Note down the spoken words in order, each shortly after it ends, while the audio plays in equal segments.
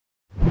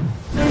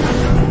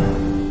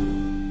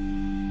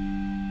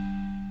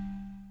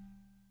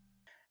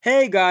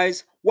Hey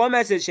guys, welcome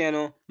back to the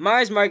channel. My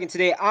name is Mark and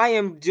today I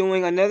am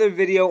doing another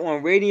video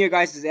on rating your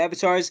guys'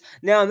 avatars.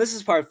 Now this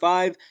is part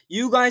 5.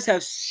 You guys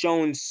have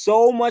shown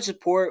so much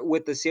support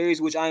with the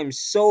series, which I am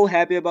so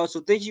happy about.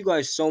 So thank you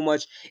guys so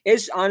much.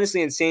 It's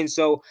honestly insane.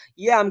 So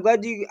yeah, I'm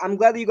glad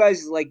that you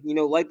guys like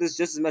this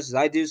just as much as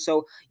I do.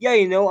 So yeah,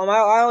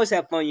 I always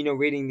have fun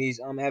rating these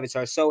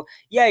avatars. So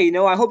yeah,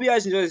 I hope you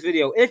guys enjoy this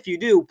video. If you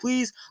do,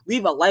 please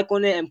leave a like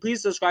on it and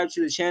please subscribe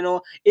to the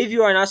channel if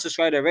you are not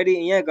subscribed already.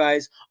 And yeah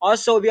guys,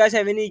 also, if you guys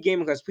have any gaming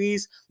requests,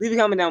 please leave a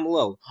comment down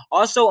below.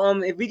 Also,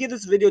 if we get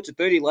this video to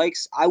 30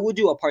 likes, I will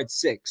do a part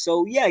 6.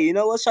 So yeah,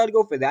 let's try to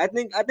go for that.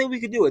 I think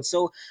we could do it.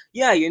 So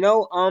yeah,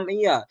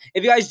 and yeah,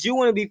 if you guys do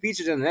want to be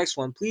featured in the next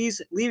one,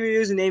 please leave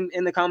your username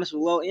in the comments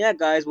below. And yeah,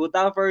 guys,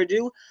 without further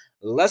ado,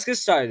 let's get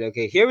started.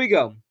 Okay, here we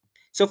go.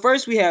 So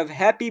first we have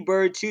Happy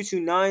Bird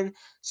 229.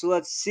 So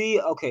let's see.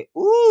 Okay.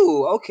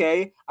 Ooh,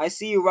 okay. I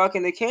see you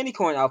rocking the candy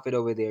corn outfit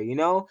over there,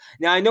 Now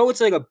I know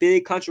it's like a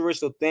big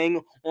controversial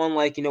thing on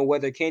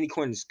whether candy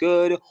corn is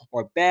good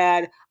or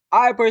bad.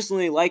 I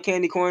personally like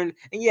candy corn.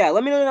 And yeah,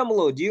 let me know down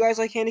below. Do you guys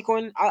like candy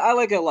corn? I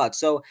like it a lot.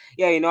 So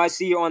yeah, I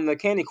see you're on the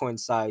candy corn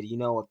side,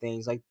 of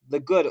things. Like the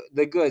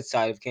good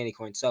side of candy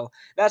corn. So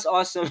that's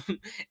awesome.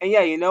 And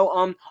yeah,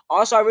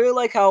 also I really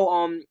like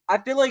how I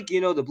feel like,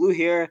 the blue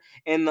hair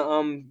and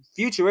the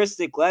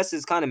futuristic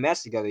glasses kind of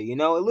match together, it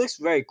looks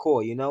very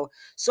cool,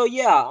 so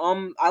yeah,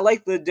 I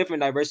like the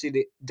different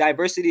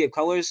diversity of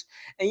colors.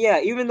 And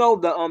yeah, even though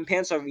the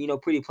pants are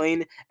pretty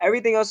plain,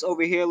 everything else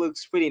over here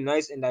looks pretty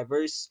nice and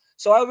diverse,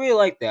 so I really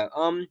like that.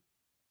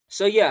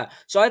 So yeah,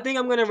 so I think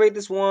I'm gonna rate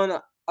this one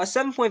a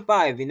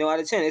 7.5, out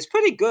of 10. It's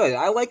pretty good.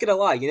 I like it a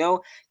lot,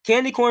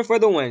 Candy corn for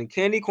the win.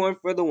 Candy corn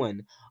for the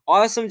win.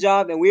 Awesome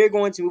job, and we are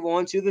going to move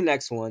on to the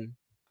next one.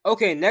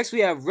 Okay, next we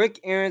have Rick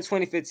Aaron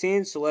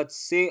 2015. So let's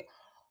see.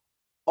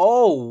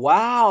 Oh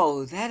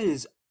wow, that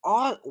is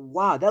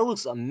wow, that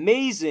looks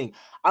amazing.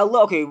 I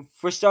love Okay,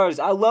 for starters,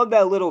 I love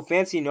that little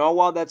fancy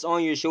narwhal that's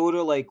on your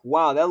shoulder. Like,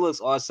 wow, that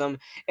looks awesome.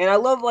 And I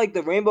love like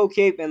the rainbow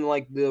cape and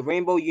like the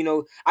rainbow,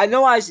 I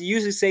know I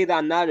usually say that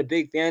I'm not a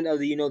big fan of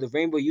the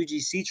rainbow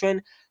UGC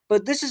trend,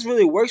 but this just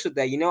really works with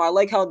that. I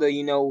like how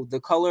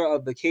the color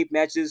of the cape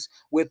matches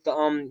with the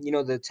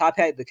the top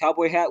hat, the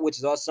cowboy hat, which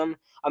is awesome.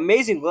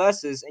 Amazing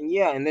glasses, and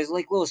yeah, and there's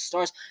like little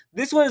stars.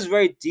 This one is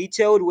very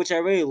detailed, which I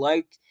really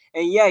like.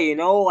 And yeah,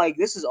 like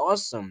this is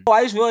awesome. Oh,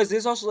 I just realized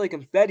there's also like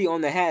confetti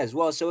on the hat as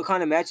well, so it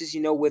kind of matches,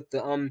 with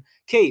the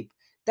cape.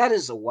 That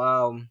is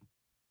wow.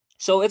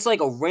 So it's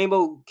like a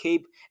rainbow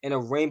cape and a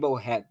rainbow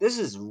hat. This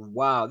is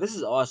wow. This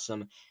is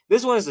awesome.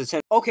 This one is a 10.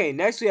 Okay,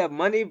 next we have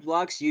Monday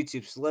Blocks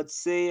YouTube. So let's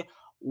see.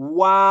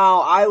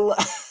 Wow,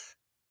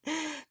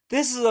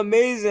 this is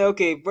amazing.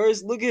 Okay,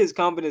 first look at his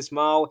confident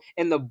smile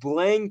and the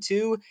bling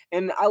too.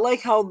 And I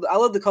like how I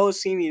love the color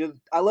scheme.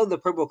 I love the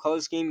purple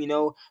color scheme.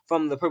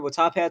 From the purple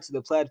top hat to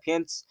the plaid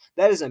pants.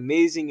 That is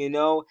amazing.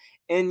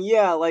 And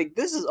yeah, like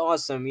this is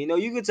awesome.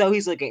 You can tell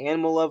he's like an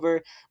animal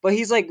lover, but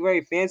he's like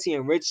very fancy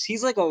and rich.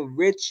 He's like a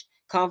rich,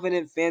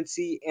 confident,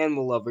 fancy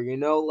animal lover.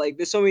 Like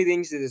there's so many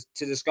things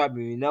to describe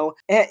him.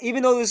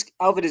 Even though this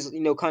outfit is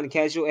kind of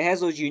casual, it has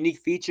those unique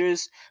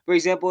features. For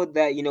example,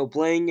 that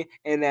bling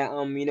and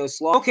that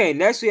slow. Okay,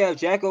 next we have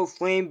Jacko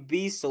Flame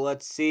Beast. So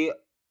let's see.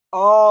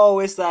 Oh,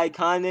 it's the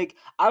iconic.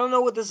 I don't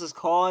know what this is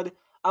called.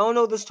 I don't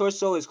know what this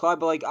torso is called,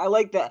 but like I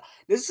like that.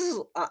 This is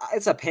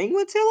it's a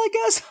penguin tail, I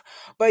guess.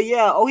 But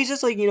yeah, oh, he's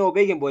just like a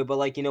bacon boy, but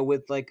like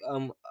with like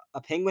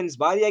a penguin's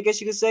body, I guess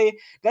you could say.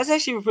 That's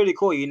actually pretty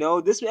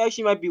cool. This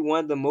actually might be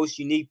one of the most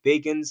unique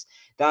bacons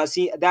that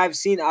I've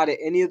seen out of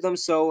any of them.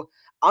 So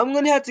I'm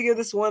gonna have to give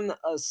this one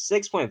a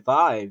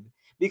 6.5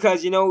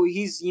 because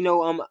he's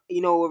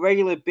a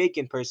regular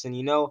bacon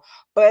person,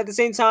 but at the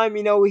same time,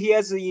 he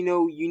has a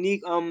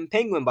unique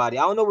penguin body.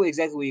 I don't know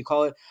exactly what you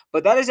call it,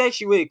 but that is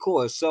actually really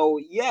cool. So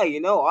yeah,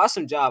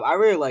 awesome job. I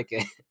really like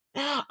it.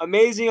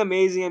 Amazing,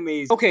 amazing,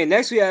 amazing. Okay,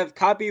 next we have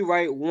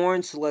Copyright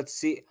Warned. So let's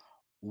see.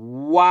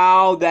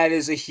 Wow, that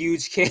is a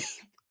huge cape.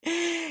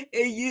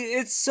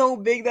 It's so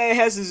big that it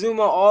has to zoom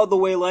out all the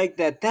way like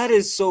that. That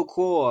is so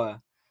cool.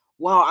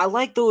 Wow, I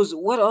like those.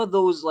 What are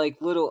those like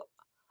little?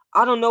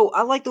 I don't know.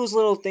 I like those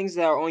little things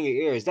that are on your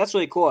ears. That's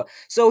really cool.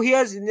 So he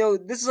has,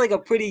 this is like a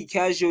pretty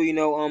casual,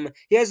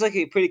 he has like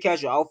a pretty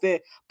casual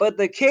outfit, but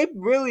the cape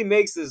really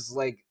makes this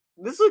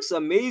looks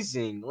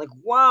amazing. Like,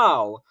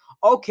 wow.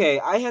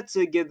 Okay, I had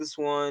to give this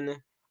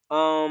one,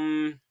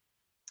 um,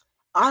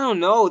 I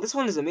don't know. This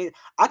one is amazing.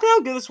 I think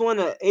I'll give this one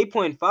a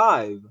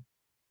 8.5,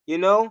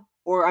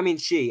 or I mean,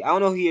 she. I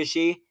don't know he or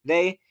she,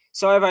 they.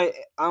 Sorry if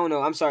I don't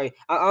know. I'm sorry.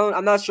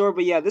 I'm not sure,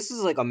 but yeah, this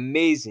is like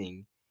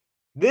amazing.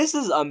 This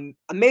is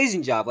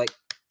amazing job. Like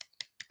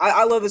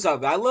I love this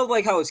outfit. I love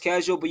like how it's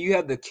casual, but you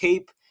have the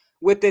cape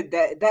with it.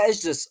 That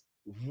is just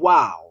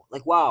wow.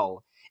 Like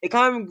wow. It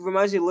kind of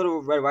reminds me of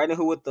Little Red Riding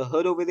Hood with the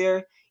hood over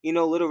there.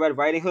 Little Red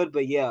Riding Hood.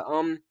 But yeah,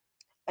 and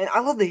I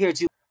love the hair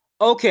too.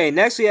 Okay,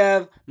 next we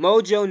have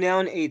Mojo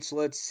Noun 8. So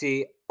let's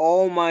see.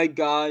 Oh my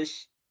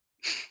gosh.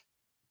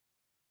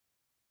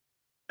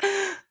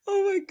 Oh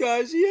my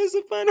gosh, he has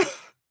a final.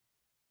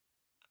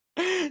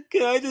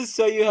 Can I just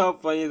tell you how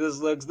funny this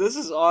looks? This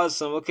is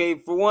awesome. Okay,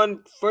 for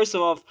one, first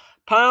of all,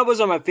 pineapples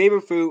are my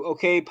favorite fruit.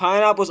 Okay,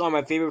 pineapples are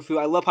my favorite fruit.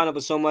 I love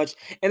pineapples so much,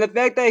 and the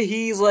fact that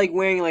he's like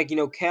wearing like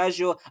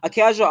casual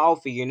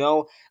outfit,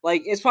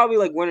 like it's probably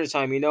like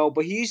wintertime,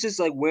 but he's just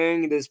like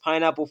wearing this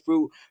pineapple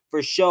fruit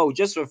for show,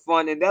 just for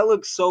fun, and that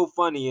looks so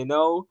funny.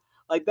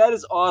 Like that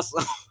is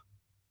awesome.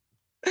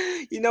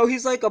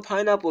 He's like a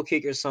pineapple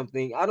cake or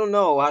something. I don't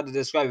know how to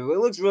describe it, but it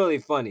looks really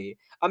funny.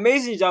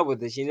 Amazing job with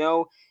this.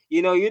 You're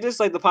just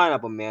like the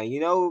pineapple man.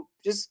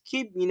 Just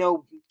keep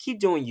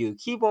doing you.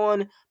 Keep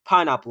on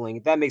pineappling.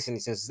 If that makes any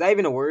sense. Is that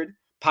even a word?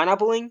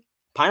 Pineappling?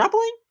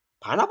 Pineappling?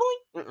 Pineappling?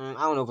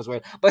 I don't know if it's a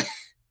word, but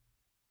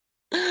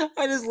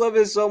I just love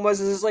it so much.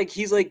 It's just like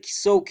he's like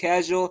so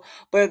casual,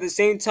 but at the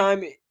same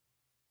time,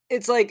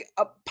 it's like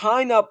a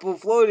pineapple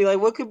floating. Like,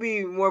 what could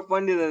be more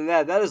funny than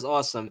that? That is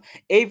awesome.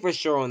 8 for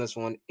sure on this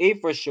one. 8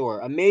 for sure.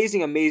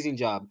 Amazing, amazing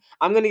job.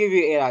 I'm gonna give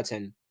you an 8 out of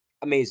 10.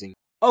 Amazing.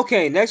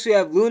 Okay, next we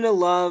have Luna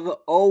Love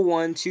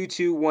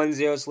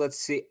 012210. So let's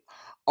see.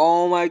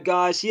 Oh my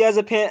gosh, she has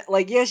a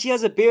yeah, she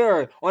has a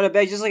bear on her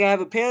back, just like I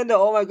have a panda.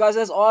 Oh my gosh,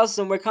 that's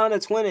awesome. We're kind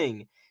of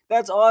twinning.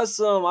 That's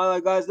awesome. Oh my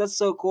gosh, that's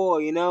so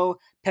cool.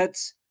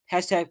 Pets.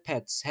 Hashtag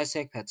pets.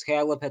 Hashtag pets. Okay,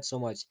 I love pets so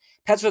much.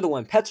 Pets for the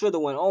win. Pets for the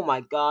win. Oh my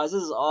gosh,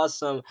 this is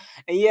awesome.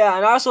 And yeah,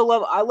 and I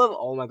love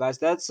oh my gosh,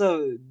 that's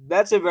a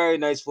very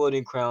nice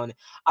floating crown.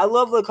 I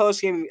love the color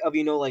scheme of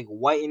like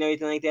white and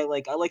everything like that.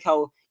 Like I like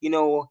how,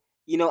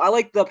 I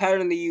like the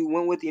pattern that you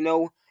went with,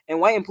 and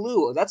white and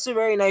blue. That's a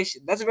very nice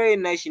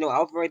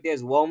outfit right there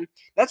as well.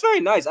 That's very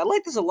nice. I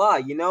like this a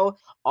lot.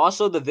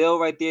 Also the veil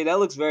right there, that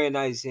looks very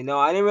nice.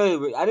 I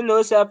didn't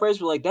notice that at first,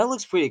 but like that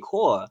looks pretty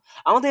cool.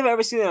 I don't think I've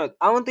ever seen that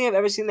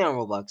on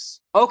Roblox.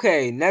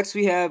 Okay, next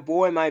we have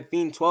Boy My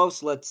Fiend 12.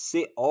 So let's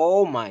see.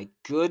 Oh my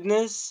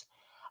goodness.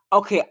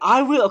 Okay,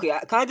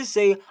 can I just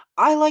say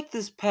I like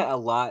this pet a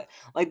lot.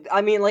 Like,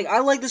 I mean, like I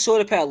like the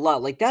shoulder pet a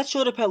lot. Like that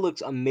shoulder pet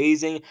looks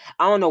amazing.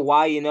 I don't know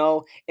why. It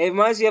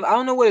reminds me of I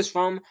don't know what it's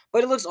from,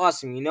 but it looks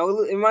awesome. It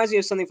reminds me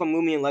of something from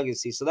Lumion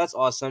Legacy, so that's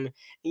awesome.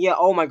 Yeah,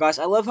 oh my gosh,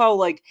 I love how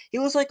like he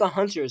looks like a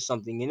hunter or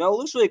something. It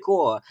looks really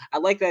cool. I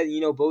like that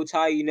bow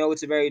tie.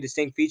 It's a very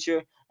distinct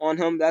feature on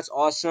him. That's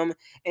awesome.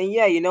 And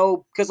yeah,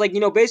 because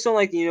based on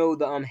like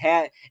the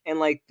hat and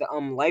like the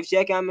life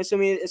jacket, I'm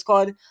assuming it's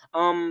called.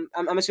 I'm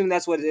assuming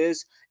that's what it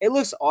is. It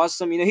looks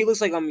awesome. He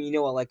looks like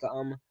like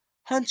a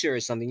hunter or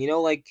something.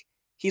 Like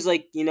he's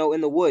like in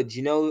the woods,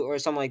 or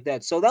something like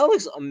that. So that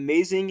looks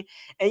amazing.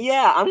 And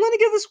yeah, I'm gonna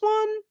give this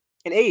one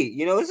an 8.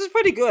 This is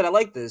pretty good. I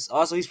like this.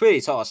 Also, he's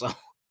pretty tall, so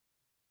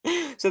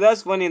so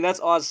that's funny and that's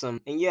awesome.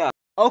 And yeah.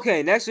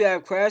 Okay, next we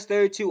have Crash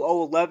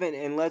 32011,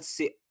 and let's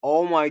see.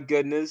 Oh my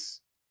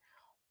goodness.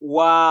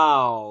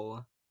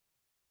 Wow.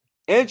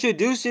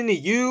 Introducing to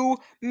you,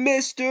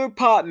 Mr.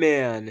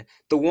 Potman,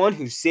 the one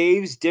who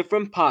saves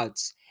different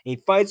pots and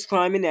fights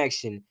crime in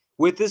action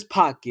with his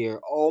pot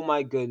gear. Oh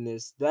my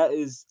goodness,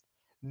 this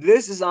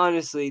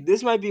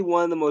might be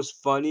one of the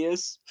most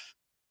funniest.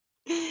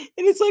 And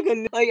it's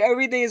like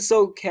everything is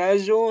so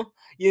casual,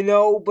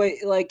 but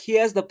like he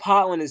has the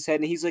pot on his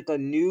head and he's like a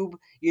noob,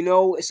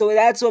 so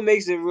that's what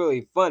makes it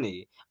really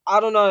funny. I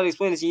don't know how to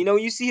explain this.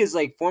 You see his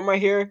like form right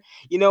here,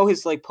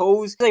 his like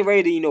pose. He's like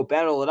ready to,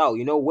 battle it out,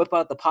 whip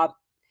out the pot.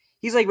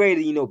 He's like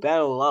ready to,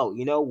 battle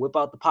it out, whip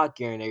out the pot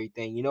gear and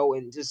everything,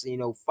 and just,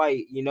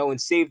 fight, and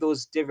save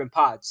those different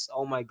pots.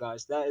 Oh my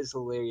gosh, that is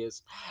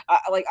hilarious.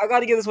 I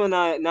gotta give this one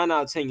a 9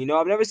 out of 10.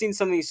 I've never seen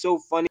something so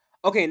funny.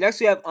 Okay, next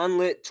we have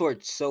Unlit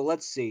Torch. So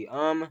let's see.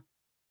 Oh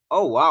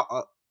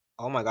wow.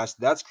 Oh my gosh,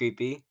 that's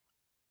creepy.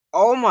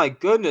 Oh my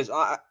goodness.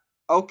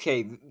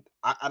 Okay.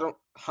 I don't.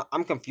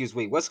 I'm confused.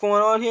 Wait, what's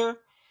going on here?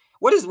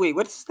 Wait,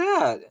 what's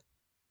that?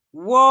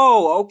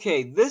 Whoa.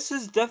 Okay, this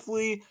is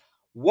definitely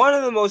one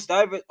of the most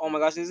diverse. Oh my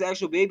gosh, there's an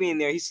actual baby in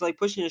there. He's like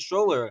pushing a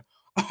stroller.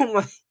 Oh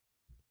my.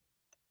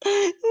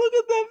 Look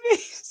at that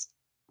face.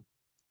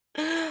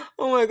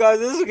 Oh my god,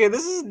 this is okay.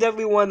 This is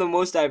definitely one of the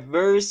most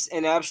diverse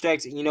and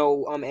abstract,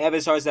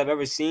 avatars I've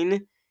ever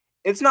seen.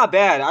 It's not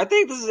bad. I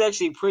think this is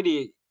actually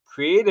pretty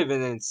creative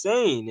and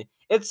insane.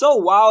 It's so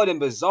wild and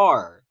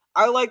bizarre.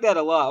 I like that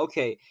a lot.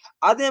 Okay,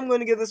 I think I'm going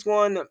to give this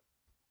one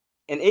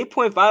an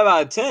 8.5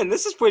 out of 10.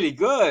 This is pretty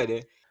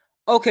good.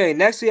 Okay,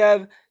 next we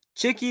have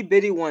Chicky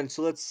Bitty One.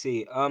 So let's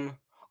see.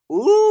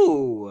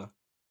 Ooh.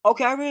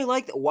 Okay, I really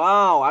like that.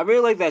 Wow, I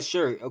really like that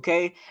shirt.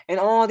 Okay, and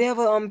oh, they have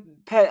a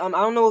pet. I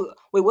don't know.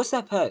 Wait, what's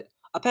that pet?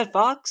 A pet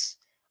fox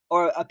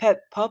or a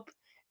pet pup?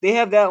 They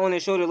have that on their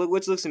shoulder,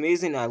 which looks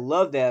amazing. I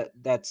love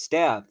that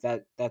staff,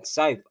 that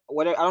scythe.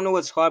 Whatever, I don't know what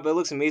it's called, but it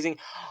looks amazing.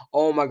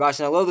 Oh my gosh,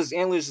 and I love those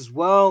antlers as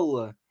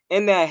well.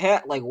 And that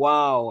hat, like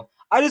wow.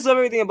 I just love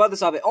everything about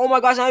this outfit. Oh my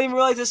gosh, I didn't even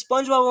realize there's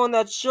SpongeBob on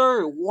that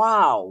shirt.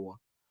 Wow.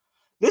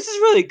 This is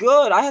really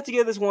good. I have to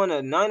give this one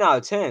a 9 out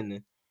of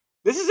 10.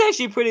 This is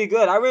actually pretty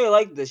good. I really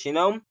like this.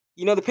 The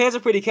pants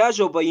are pretty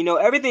casual, but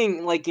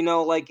everything like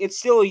it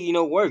still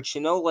works,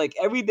 like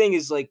everything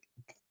is like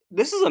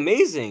this is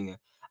amazing.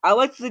 I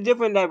like the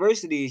different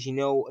diversities,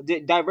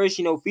 diverse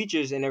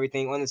features and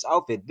everything on this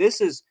outfit. This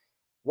is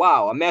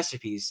Wow, a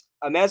masterpiece.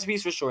 A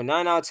masterpiece for sure.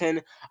 9 out of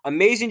 10.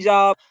 Amazing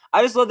job.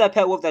 I just love that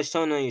pet wolf that's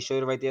shown on your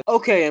shoulder right there.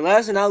 Okay, and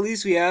last but not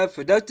least, we have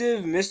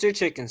productive Mr.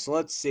 Chicken. So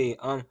let's see.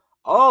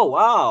 Oh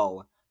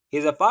wow.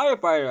 He's a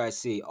firefighter, I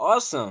see.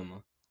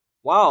 Awesome.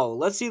 Wow,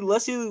 let's see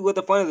what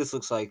the front of this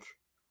looks like.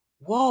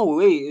 Whoa,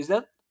 wait, is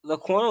that the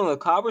corner of the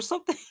cob or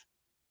something?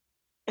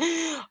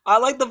 I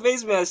like the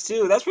face mask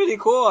too. That's pretty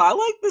cool. I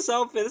like this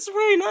outfit. It's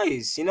very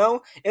nice, you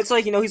know? It's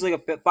like, you know, he's like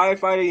a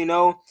firefighter, you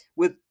know,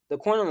 with the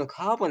corner of the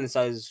cob on the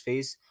side of his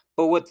face,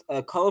 but with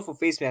a colorful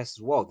face mask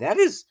as well.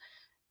 That's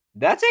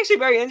actually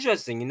very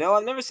interesting, you know?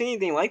 I've never seen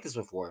anything like this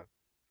before.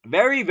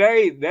 Very,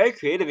 very, very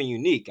creative and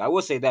unique. I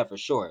will say that for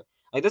sure.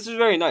 Like, this is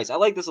very nice. I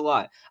like this a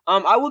lot.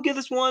 I will give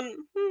this one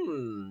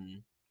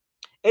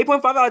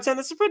 8.5 out of 10.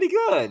 This is pretty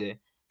good.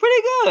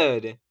 Pretty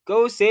good.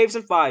 Go save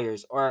some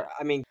fires. Or,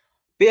 I mean,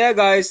 but yeah,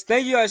 guys,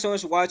 thank you guys so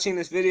much for watching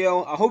this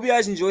video. I hope you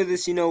guys enjoyed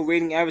this, you know,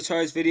 rating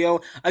avatars video.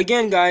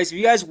 Again, guys, if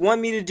you guys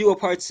want me to do a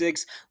part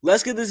 6,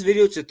 let's get this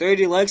video to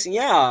 30 likes. And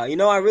yeah, you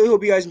know, I really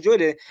hope you guys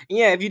enjoyed it. And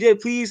yeah, if you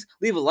did, please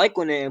leave a like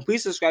on it. And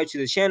please subscribe to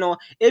the channel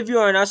if you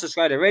are not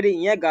subscribed already.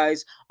 And yeah,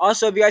 guys,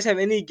 also, if you guys have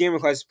any game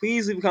requests,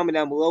 please leave a comment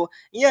down below.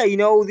 And yeah, you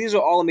know, these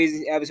are all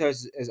amazing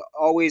avatars as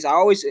always. I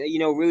always, you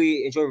know,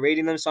 really enjoy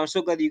rating them. So I'm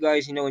so glad that you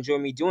guys, you know, enjoy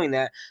me doing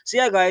that. So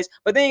yeah, guys,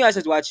 but thank you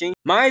guys for watching.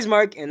 My name is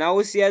Mark, and I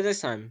will see you guys next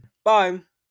time. Bye.